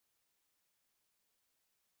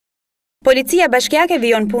Policia bashkiake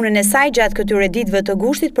vijon punën e saj gjatë këtyre ditëve të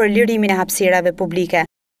gushtit për lirimin e hapësirave publike.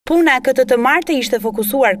 Puna këtë të martë ishte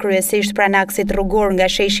fokusuar kryesisht pranë aksit rrugor nga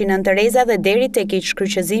sheshi Nën Tereza dhe deri tek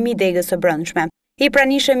shkryqëzimi i degës së brendshme. I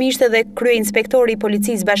pranishëm ishte edhe kryeinspektori i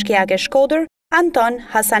Policisë bashkiake Shkodër, Anton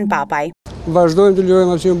Hasan Papaj. Vazhdojmë të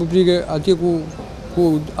lirojmë hapësirën publike atje ku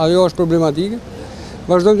ajo është problematike.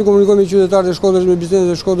 Vazhdojmë të komunikojmë me qytetarët e Shkodrës, me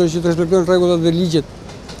bizneset e Shkodrës që të respektojnë rregullat dhe ligjet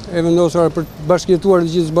e vendosura për të bashkëjetuar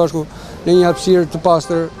të gjithë së bashku në një hapësirë të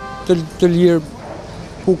pastër, të lirë,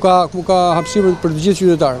 ku ka hapësirë për të gjithë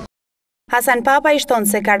qytetarët. Hasan Papaj shton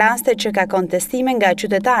se ka raste që ka kontestime nga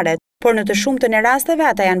qytetarët, por në të shumtën e rasteve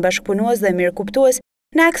ata janë bashkëpunues dhe mirëkuptues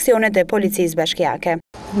në aksionet e policisë bashkiake.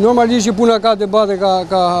 Normalisht që puna ka debate,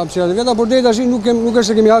 ka hapësirat e veta, por deri tash nuk është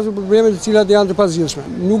se kemi hasur probleme të cilat janë të pasgjithshme.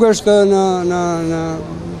 Nuk është në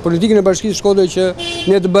politikën e bashkisë Shkodër që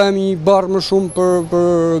ne të bëhemi një barë më shumë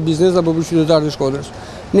për biznes apo për qytetarët e Shkodrës.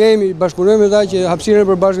 Ne jemi bashkëpunojmë me ta që hapësirën e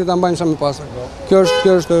përbashkët ta mbajmë sa më pastër. Kjo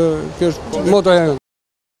është motoja jonë.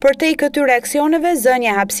 Përtej këtyre aksioneve,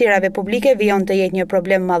 zënia e hapësirave publike vijon të jetë një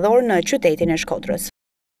problem madhor në qytetin e Shkodrës.